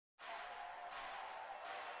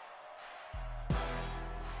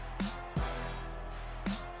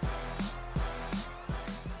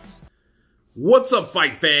What's up,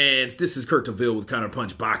 fight fans? This is Kurt DeVille with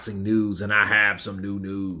Counterpunch Boxing News, and I have some new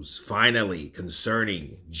news, finally,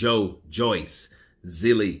 concerning Joyce,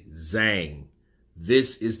 Zhilei, Zhang.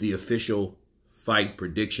 This is the official fight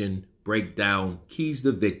prediction, breakdown, keys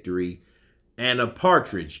to victory, and a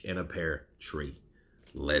partridge in a pear tree.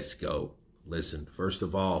 Let's go. Listen, first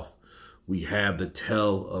of all, we have the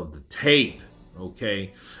tell of the tape.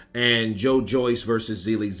 Okay, and Joyce versus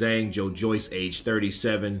Zhilei Zhang. Joyce, age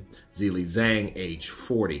 37, Zhilei Zhang, age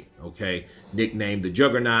 40. Okay, nicknamed the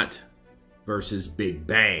Juggernaut versus Big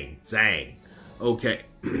Bang Zhang. Okay,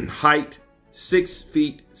 height 6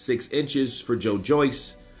 feet 6 inches for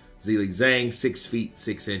Joyce. Zhilei Zhang 6 feet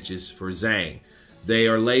 6 inches for Zhang. They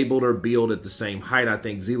are labeled or billed at the same height. I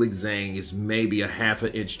think Zhilei Zhang is maybe a half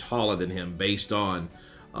an inch taller than him based on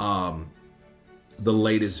the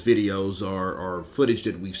latest videos or footage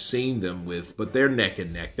that we've seen them with, but they're neck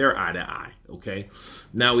and neck. They're eye to eye, okay?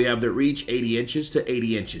 Now we have the reach 80 inches to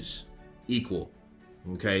 80 inches, equal,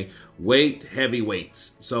 okay? Weight, heavy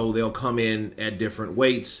weights. So they'll come in at different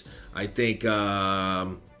weights. I think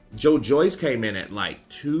Joyce came in at like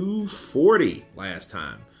 240 last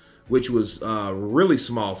time, which was really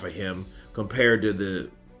small for him compared to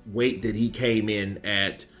the weight that he came in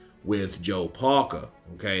at with Joe Parker,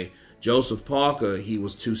 okay? Joseph Parker, he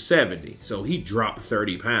was 270, so he dropped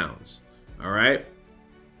 30 pounds, all right?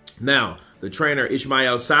 Now, the trainer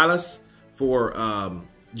Ishmael Salas for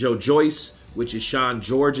Joyce, which is Sean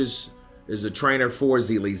George's, is the trainer for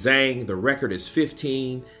Zhilei Zhang. The record is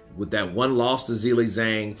 15, with that one loss to Zhilei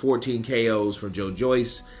Zhang, 14 KOs from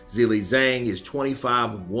Joyce. Zhilei Zhang is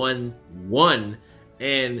 25-1-1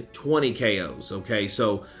 and 20 KOs, okay?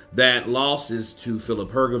 So that loss is to Filip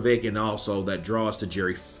Hrgovic, and also that draw is to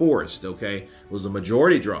Jerry Forrest, okay? It was a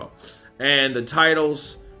majority draw. And the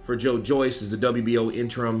titles for Joyce is the WBO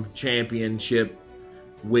Interim Championship,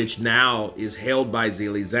 which now is held by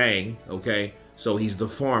Zhilei Zhang, okay? So he's the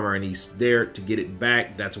farmer, and he's there to get it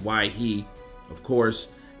back. That's why he, of course,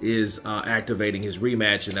 is activating his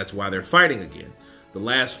rematch, and that's why they're fighting again. The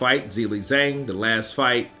last fight, Zhilei Zhang, the last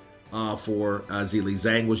fight for Zhilei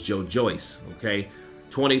Zhang was Joyce, okay?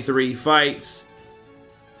 23 fights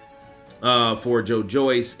for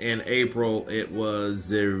Joyce. In April, it was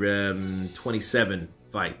 27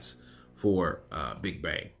 fights for Big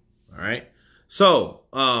Bang, all right? So,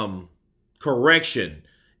 correction,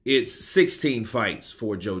 it's 16 fights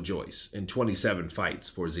for Joyce and 27 fights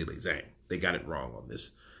for Zhilei Zhang. They got it wrong on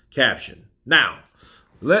this caption. Now,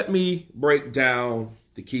 let me break down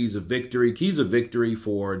the keys of victory. Keys of victory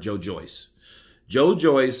for Joyce.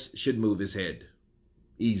 Joyce should move his head.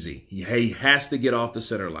 Easy. He has to get off the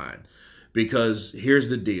center line, because here's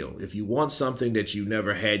the deal. If you want something that you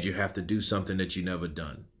never had, you have to do something that you never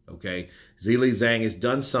done. Okay? Zhilei Zhang has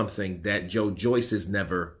done something that Joyce has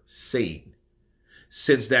never seen.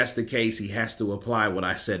 Since that's the case, he has to apply what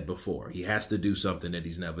I said before. He has to do something that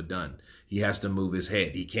he's never done. He has to move his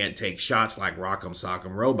head. He can't take shots like Rock'em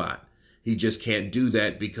Sock'em Robot. He just can't do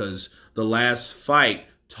that, because the last fight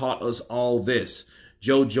taught us all this.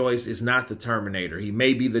 Joyce is not the Terminator. He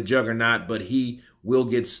may be the Juggernaut, but he will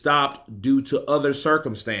get stopped due to other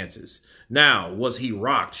circumstances. Now, was he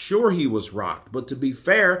rocked? Sure, he was rocked. But to be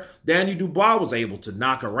fair, Danny Dubois was able to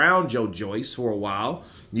knock around Joyce for a while,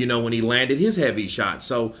 you know, when he landed his heavy shot.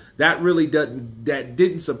 So that really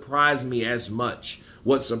didn't surprise me as much.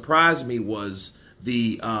 What surprised me was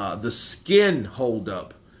the skin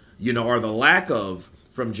holdup, you know, or the lack of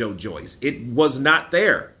from Joyce. It was not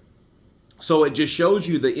there. So it just shows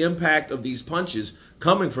you the impact of these punches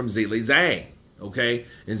coming from Zhilei Zhang, okay?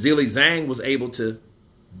 And Zhilei Zhang was able to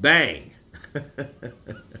bang.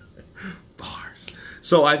 Bars.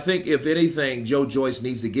 So I think, if anything, Joyce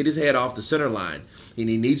needs to get his head off the center line, and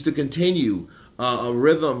he needs to continue a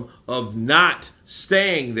rhythm of not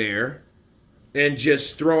staying there and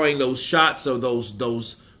just throwing those shots, or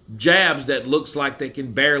those jabs that looks like they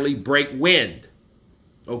can barely break wind,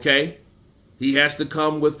 okay? He has to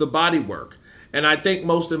come with the body work. And I think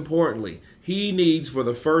most importantly, he needs, for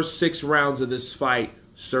the first 6 rounds of this fight,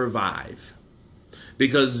 survive.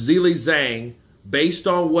 Because Zhilei Zhang, based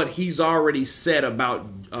on what he's already said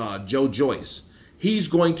about Joyce, he's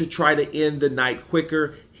going to try to end the night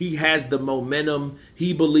quicker. He has the momentum.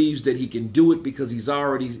 He believes that he can do it because he's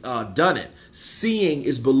already done it. Seeing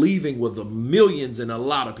is believing with the millions and a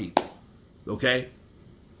lot of people, okay?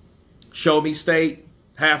 Show me state,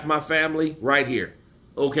 half my family, right here,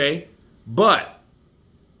 okay? But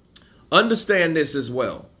understand this as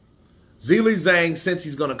well. Zhilei Zhang, since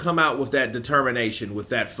he's going to come out with that determination, with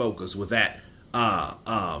that focus, with that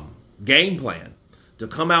game plan, to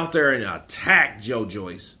come out there and attack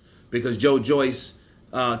Joyce, because Joyce,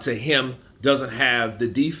 to him, doesn't have the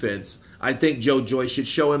defense, I think Joe Joyce should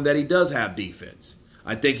show him that he does have defense.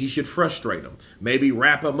 I think he should frustrate him. Maybe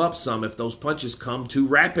wrap him up some if those punches come too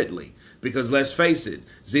rapidly. Because let's face it,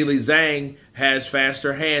 Zhilei Zhang has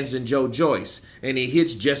faster hands than Joe Joyce. And he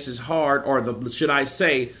hits just as hard, or should I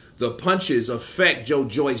say, the punches affect Joe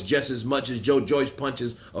Joyce just as much as Joe Joyce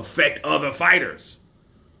punches affect other fighters.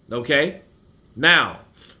 Okay? Now,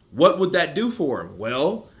 what would that do for him?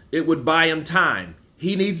 Well, it would buy him time.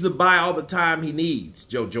 He needs to buy all the time he needs,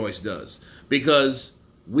 Joe Joyce does. Because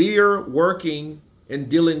we're working and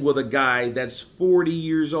dealing with a guy that's 40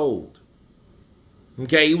 years old.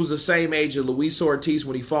 Okay, he was the same age as Luis Ortiz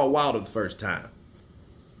when he fought Wilder the first time.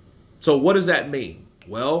 So what does that mean?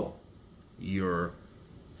 Well, your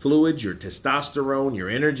fluids, your testosterone, your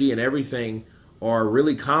energy, and everything are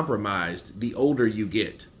really compromised the older you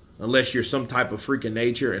get. Unless you're some type of freak of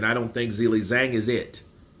nature, and I don't think Zhilei Zhang is it.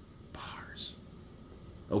 Bars.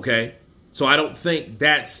 Okay? So I don't think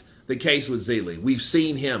that's the case with Zhilei. We've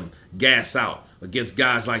seen him gas out against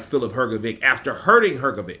guys like Filip Hrgovic after hurting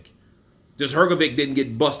Hrgovic. Just Hrgovic didn't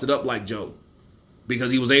get busted up like Joe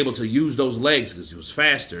because he was able to use those legs because he was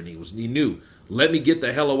faster and he knew, let me get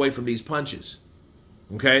the hell away from these punches.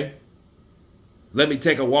 Okay? Let me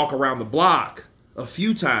take a walk around the block a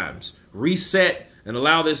few times, reset, and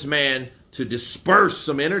allow this man to disperse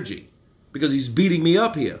some energy because he's beating me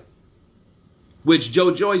up here. Which Joe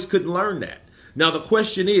Joyce couldn't learn that. Now the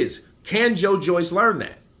question is, can Joe Joyce learn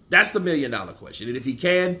that? That's the million-dollar question. And if he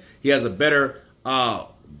can, he has a better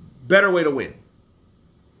way to win.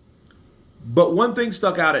 But one thing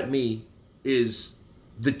stuck out at me is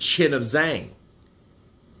the chin of Zhang.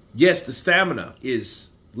 Yes, the stamina is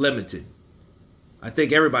limited. I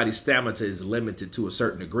think everybody's stamina is limited to a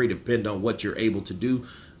certain degree, depending on what you're able to do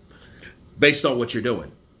based on what you're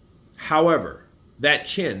doing. However, that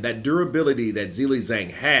chin, that durability that Zhilei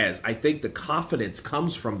Zhang has, I think the confidence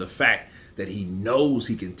comes from the fact that he knows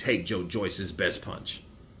he can take Joe Joyce's best punch.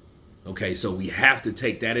 Okay, so we have to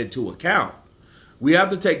take that into account. We have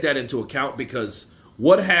to take that into account because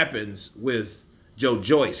what happens with Joe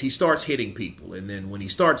Joyce, he starts hitting people, and then when he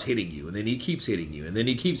starts hitting you, and then he keeps hitting you, and then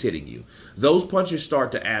he keeps hitting you, those punches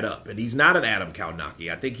start to add up. And he's not an Adam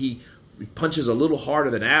Kaunaki. I think he punches a little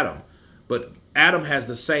harder than Adam, but Adam has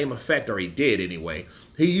the same effect, or he did anyway.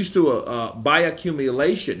 He used to, by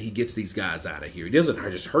accumulation, he gets these guys out of here. He doesn't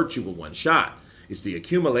just hurt you with one shot. It's the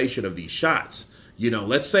accumulation of these shots. You know,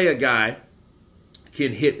 let's say a guy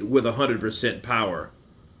can hit with 100% power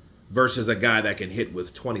versus a guy that can hit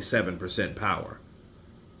with 27% power.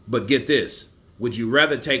 But get this, would you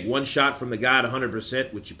rather take one shot from the guy at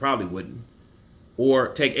 100%, which you probably wouldn't, or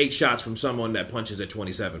take 8 shots from someone that punches at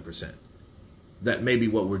 27%? That may be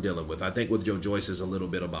what we're dealing with. I think with Joe Joyce is a little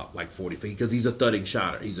bit about like 40 feet because he's a thudding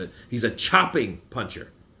shotter. He's a chopping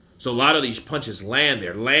puncher. So a lot of these punches land,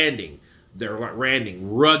 they're landing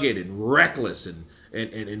rugged and reckless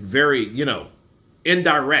and very, you know,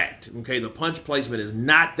 indirect. Okay, the punch placement is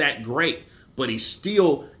not that great, but he's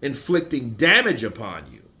still inflicting damage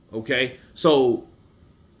upon you. Okay, so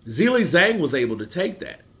Zhilei Zhang was able to take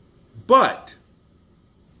that. But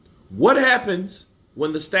what happens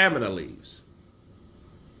when the stamina leaves?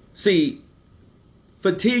 See,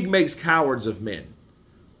 fatigue makes cowards of men.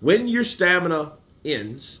 When your stamina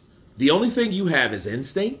ends, the only thing you have is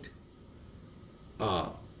instinct,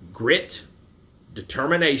 grit,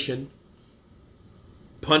 determination,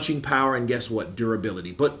 punching power, and guess what?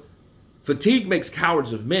 Durability. But fatigue makes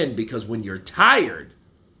cowards of men because when you're tired,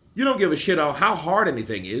 you don't give a shit on how hard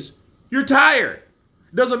anything is. You're tired.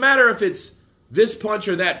 Doesn't matter if it's this punch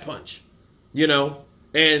or that punch, you know.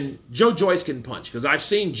 And Joe Joyce can punch because I've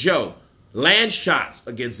seen Joe land shots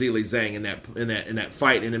against Zhilei Zhang in that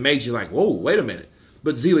fight, and it made you like, whoa, wait a minute.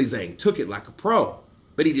 But Zhilei Zhang took it like a pro,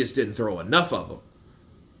 but he just didn't throw enough of them.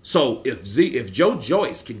 So if Joe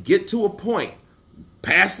Joyce can get to a point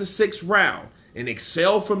past the 6th round and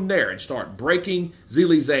excel from there and start breaking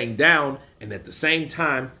Zhilei Zhang down, and at the same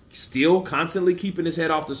time still constantly keeping his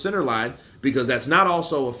head off the center line, because that's not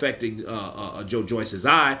also affecting Joe Joyce's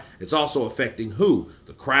eye. It's also affecting who?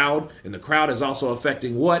 The crowd. And the crowd is also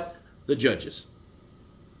affecting what? The judges.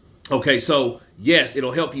 Okay, so yes,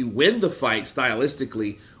 it'll help you win the fight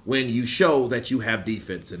stylistically when you show that you have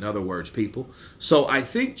defense, in other words, people. So I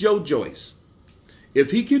think Joe Joyce,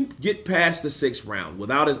 if he can get past the 6th round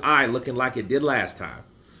without his eye looking like it did last time,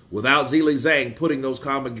 without Zhilei Zhang putting those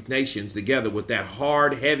combinations together with that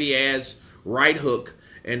hard, heavy-ass right hook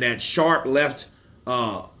and that sharp left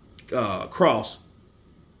cross,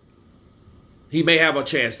 he may have a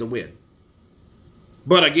chance to win.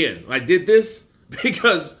 But again, I did this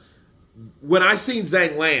because when I seen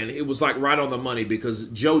Zhang land, it was like right on the money because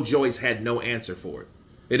Joyce had no answer for it.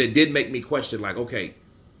 And it did make me question, like, okay,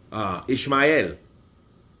 Ishmael,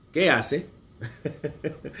 ¿qué hace?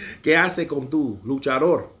 ¿Qué hace con tu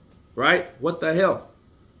luchador? Right? What the hell?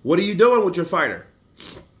 What are you doing with your fighter?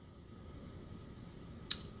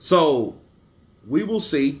 So, we will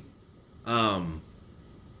see.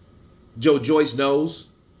 Joyce knows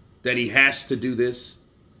that he has to do this.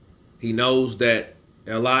 He knows that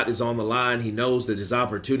a lot is on the line. He knows that his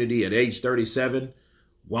opportunity at age 37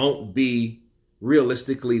 won't be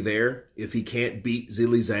realistically there if he can't beat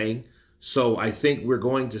Zhilei Zhang. So I think we're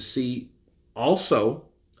going to see also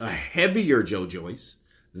a heavier Joyce.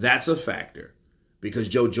 That's a factor because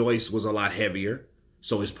Joyce was a lot heavier.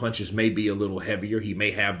 So his punches may be a little heavier. He may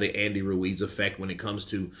have the Andy Ruiz effect when it comes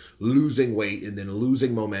to losing weight and then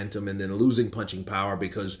losing momentum and then losing punching power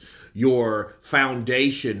because your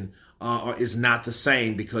foundation is not the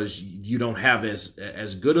same because you don't have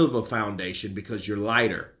as good of a foundation because you're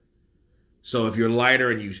lighter. So if you're lighter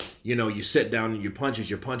and you sit down and your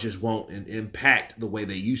punches won't impact the way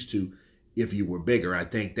they used to if you were bigger. I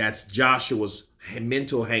think that's Joshua's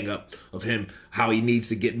mental hang up of him, how he needs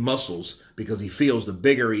to get muscles because he feels the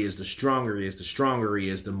bigger he is, the stronger he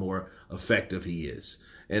is, the more effective he is.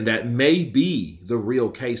 And that may be the real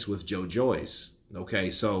case with Joyce. Okay,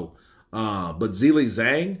 so, but Zhilei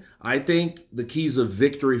Zhang, I think the keys of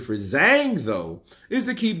victory for Zhang, though, is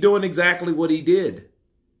to keep doing exactly what he did.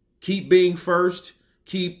 Keep being first.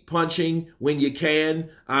 Keep punching when you can.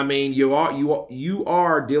 I mean, you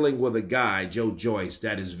are dealing with a guy, Joyce,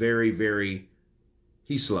 that is very,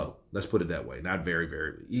 he's slow. Let's put it that way. Not very,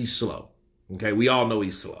 he's slow. Okay, we all know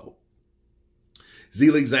he's slow.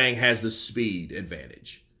 Zhilei Zhang has the speed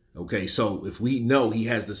advantage. Okay, so if we know he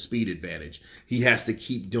has the speed advantage, he has to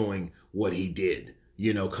keep doing what he did.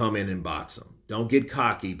 Come in and box him. Don't get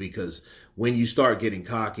cocky because when you start getting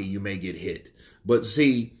cocky, you may get hit. But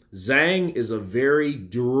see, Zhang is a very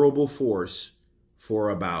durable force for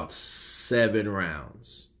about 7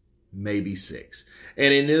 rounds, maybe 6.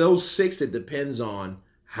 And in those 6, it depends on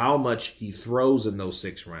how much he throws in those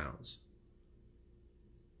 6 rounds.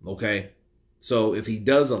 Okay? So if he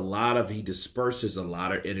does he disperses a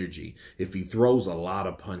lot of energy, if he throws a lot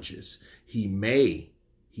of punches, he may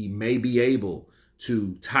be able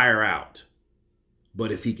to tire out.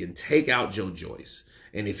 But if he can take out Joyce,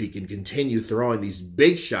 and if he can continue throwing these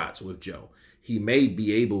big shots with Joe, he may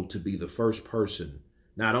be able to be the first person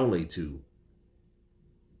not only to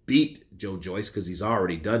beat Joyce, because he's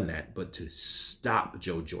already done that, but to stop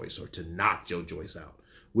Joyce or to knock Joyce out,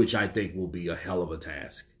 which I think will be a hell of a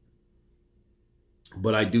task.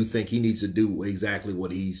 But I do think he needs to do exactly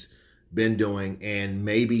what he's been doing, and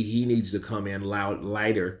maybe he needs to come in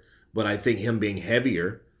lighter, but I think him being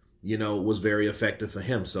heavier, was very effective for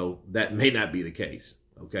him. So that may not be the case.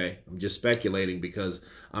 Okay, I'm just speculating because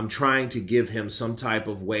I'm trying to give him some type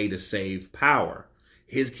of way to save power.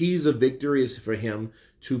 His keys of victory is for him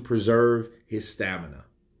to preserve his stamina.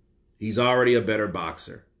 He's already a better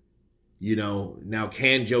boxer. Now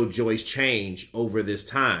can Joyce change over this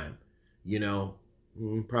time?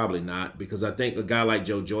 Probably not, because I think a guy like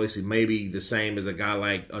Joyce may be the same as a guy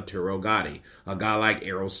like Arturo Gatti, a guy like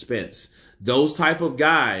Errol Spence. Those type of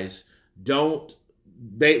guys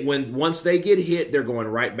once they get hit, they're going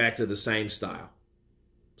right back to the same style.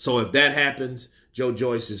 So if that happens,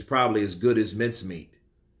 Joyce is probably as good as mincemeat.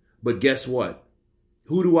 But guess what?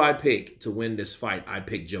 Who do I pick to win this fight? I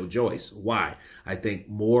pick Joyce. Why? I think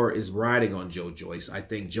more is riding on Joyce. I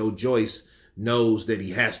think Joyce knows that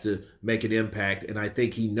he has to make an impact, and I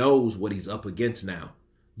think he knows what he's up against now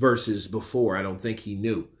versus before. I don't think he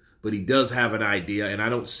knew, but he does have an idea, and I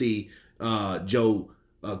don't see Joe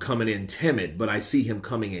coming in timid, but I see him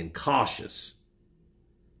coming in cautious.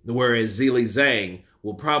 Whereas Zhilei Zhang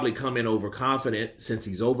will probably come in overconfident. Since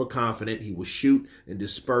he's overconfident, he will shoot and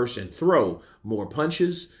disperse and throw more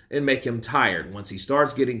punches and make him tired. Once he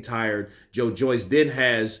starts getting tired, Joyce then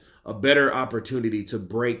has a better opportunity to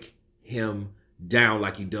break him down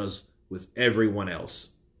like he does with everyone else.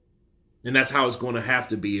 And that's how it's going to have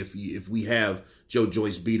to be if we have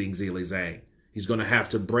Joyce beating Zhilei Zhang. He's going to have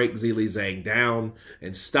to break Zhilei Zhang down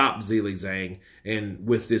and stop Zhilei Zhang. And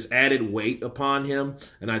with this added weight upon him,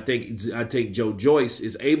 and I think Joyce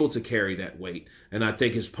is able to carry that weight. And I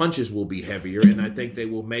think his punches will be heavier, and I think they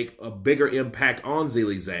will make a bigger impact on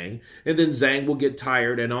Zhilei Zhang. And then Zhang will get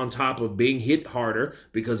tired, and on top of being hit harder,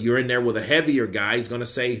 because you're in there with a heavier guy, he's going to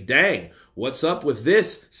say, "Dang, what's up with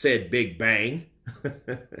this?" said Big Bang.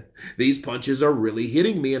 These punches are really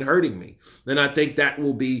hitting me and hurting me. And I think that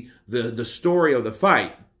will be the story of the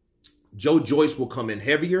fight. Joyce will come in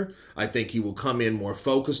heavier. I think he will come in more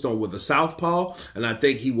focused on with the southpaw, and I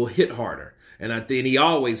think he will hit harder. And I think he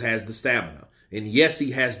always has the stamina. And yes,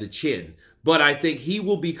 he has the chin. But I think he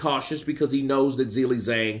will be cautious because he knows that Zhilei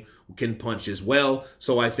Zhang can punch as well.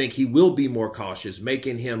 So I think he will be more cautious,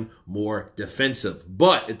 making him more defensive.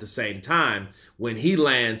 But at the same time, when he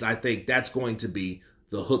lands, I think that's going to be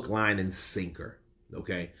the hook, line, and sinker.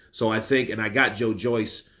 Okay? So I think, and I got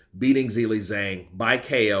Joyce beating Zhilei Zhang by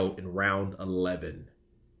KO in round 11.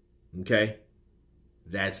 Okay?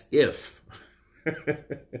 That's if.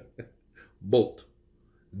 Bolt.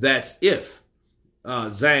 That's if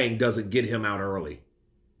Zhang doesn't get him out early.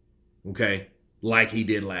 Okay? Like he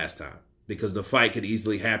did last time. Because the fight could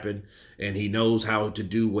easily happen, and he knows how to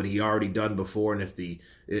do what he already done before. And if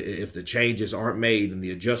the changes aren't made and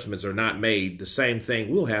the adjustments are not made, the same thing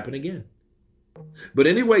will happen again. But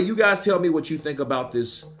anyway, you guys tell me what you think about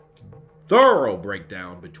this thorough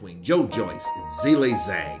breakdown between Joyce and Zhilei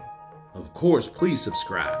Zhang. Of course, please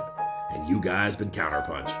subscribe. And you guys been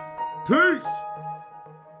Counterpunch. Peace!